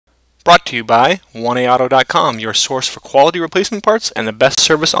Brought to you by 1AAuto.com, your source for quality replacement parts and the best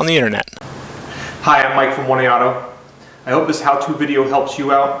service on the internet. Hi, I'm Mike from 1AAuto. I hope this how-to video helps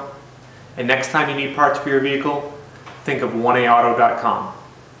you out. And next time you need parts for your vehicle, think of 1AAuto.com.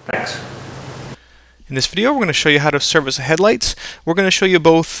 Thanks. In this video, we're going to show you how to service headlights. We're going to show you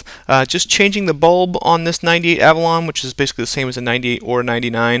both just changing the bulb on this 98 Avalon, which is basically the same as a 98 or a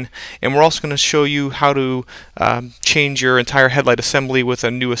 99, and we're also going to show you how to change your entire headlight assembly with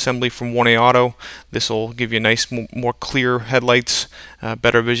a new assembly from 1AAuto. This will give you nice, more clear headlights,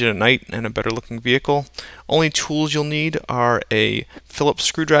 better vision at night, and a better looking vehicle. Only tools you'll need are a Phillips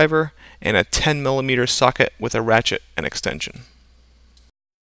screwdriver and a 10mm socket with a ratchet and extension.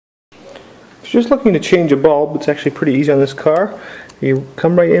 If you're just looking to change a bulb, it's actually pretty easy on this car. You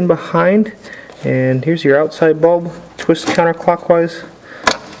come right in behind, and here's your outside bulb. Twist counterclockwise,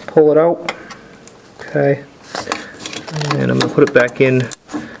 pull it out. Okay, and I'm going to put it back in.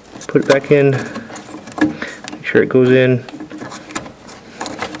 Put it back in. Make sure it goes in.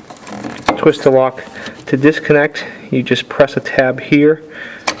 Twist the lock. To disconnect, you just press a tab here.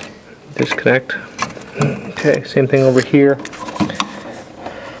 Disconnect. Okay, same thing over here.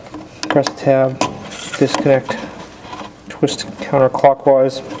 Press the tab, disconnect, twist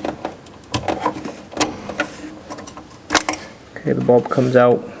counterclockwise. Okay, the bulb comes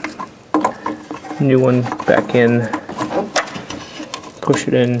out. New one back in. Push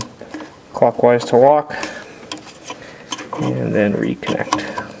it in clockwise to lock, and then reconnect.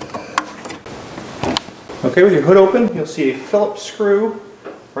 Okay, with your hood open, you'll see a Phillips screw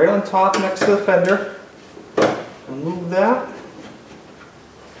right on top next to the fender. Remove that.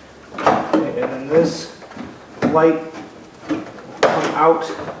 And then this light will come out.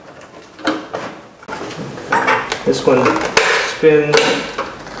 Okay. This one spins,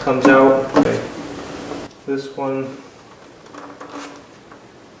 comes out. Okay. This one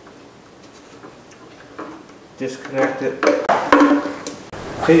disconnect it.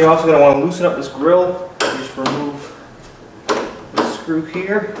 Okay, you're also going to want to loosen up this grill. Just remove the screw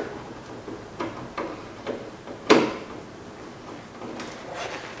here.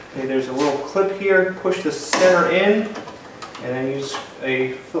 Okay, there's a little clip here. Push the center in, and then use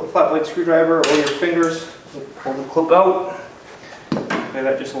a flat blade screwdriver or your fingers. Pull the clip out. Okay,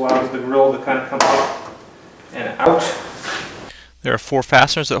 that just allows the grill to kind of come up and out. There are 4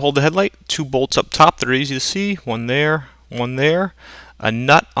 fasteners that hold the headlight. 2 bolts up top that are easy to see. One there, one there. A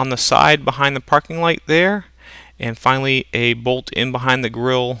nut on the side behind the parking light there, and finally a bolt in behind the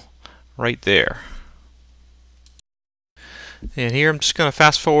grill right there. And here I'm just going to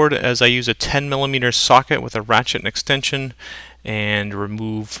fast forward as I use a 10mm socket with a ratchet and extension and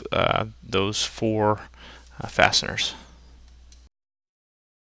remove those 4 fasteners.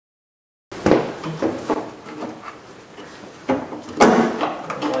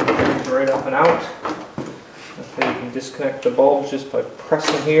 Right up and out. Okay, you can disconnect the bulbs just by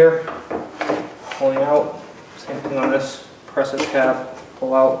pressing here, pulling out. Same thing on this. Press a tab,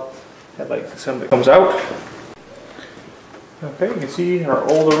 pull out. Headlight assembly comes out. Okay, you can see our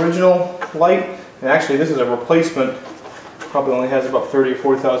old original light, and actually this is a replacement. Probably only has about 30 or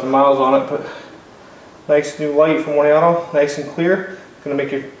 40,000 miles on it, but nice new light from 1AAuto, nice and clear. Going to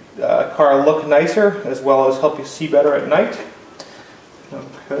make your car look nicer as well as help you see better at night.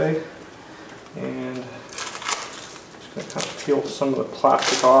 Okay, and just going to kind of peel some of the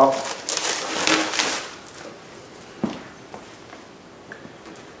plastic off.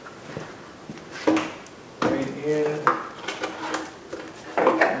 Right in.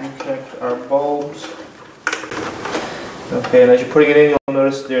 Reconnect our bulbs. Okay, and as you're putting it in, you'll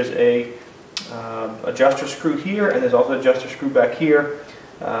notice there's a adjuster screw here, and there's also an adjuster screw back here.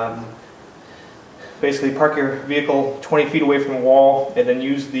 Basically, park your vehicle 20 feet away from the wall, and then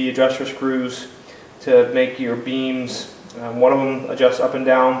use the adjuster screws to make your beams. One of them adjusts up and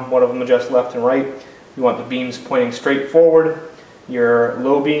down, one of them adjusts left and right. You want the beams pointing straight forward. Your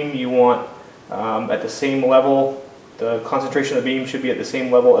low beam you want at the same level. The concentration of the beam should be at the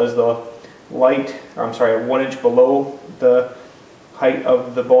same level as the light, or I'm sorry, 1 inch below the height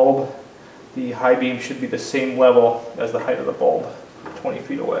of the bulb. The high beam should be the same level as the height of the bulb, 20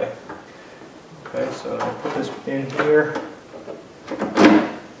 feet away. Okay, so I'll put this in here,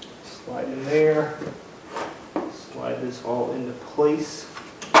 slide in there, slide this all into place.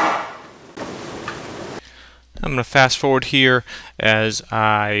 I'm going to fast forward here as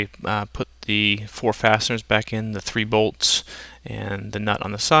I put the 4 fasteners back in, the 3 bolts and the nut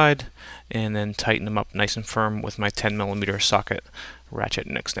on the side, and then tighten them up nice and firm with my 10mm socket, ratchet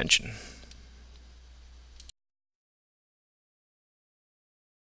and extension.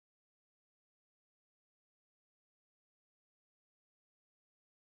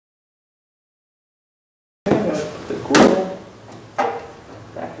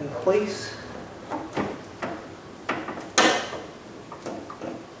 place.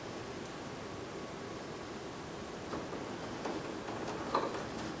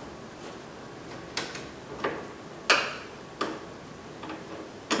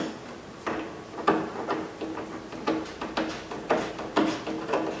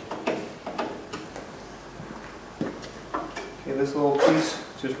 Okay, this little piece,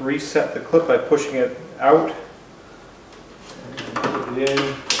 just reset the clip by pushing it out. And put it in.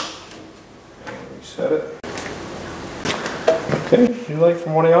 And reset it. Okay, new light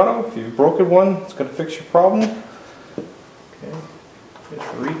from One Auto. If you've broken one, it's going to fix your problem. Okay, just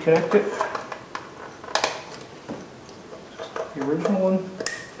reconnect it. The original one.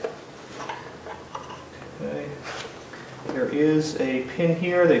 Okay, there is a pin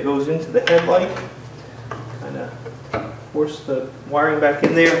here that goes into the headlight. Kind of force the wiring back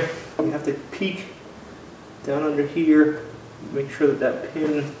in there. You have to peek down under here, make sure that that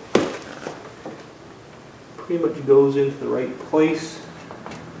pin pretty much goes into the right place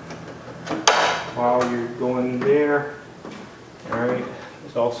while you're going there. Alright,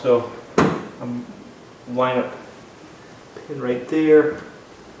 there's also a line-up pin right there.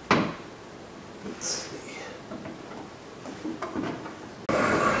 Let's see.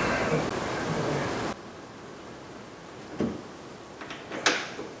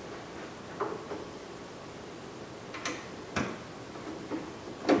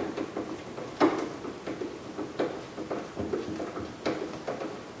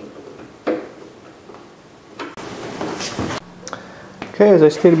 Okay, as I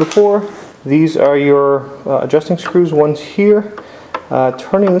stated before, these are your adjusting screws. One's here.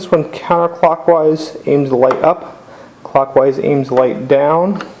 Turning this one counterclockwise aims the light up, clockwise aims the light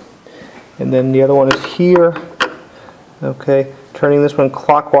down, and then the other one is here. Okay, turning this one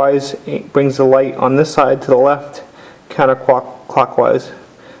clockwise brings the light on this side to the left, counterclockwise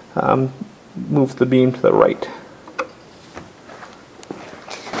moves the beam to the right.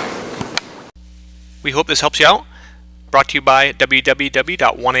 We hope this helps you out. Brought to you by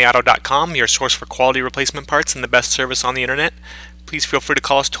www.oneauto.com, your source for quality replacement parts and the best service on the internet. Please feel free to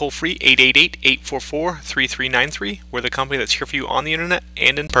call us toll-free 888-844-3393. We're the company that's here for you on the internet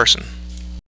and in person.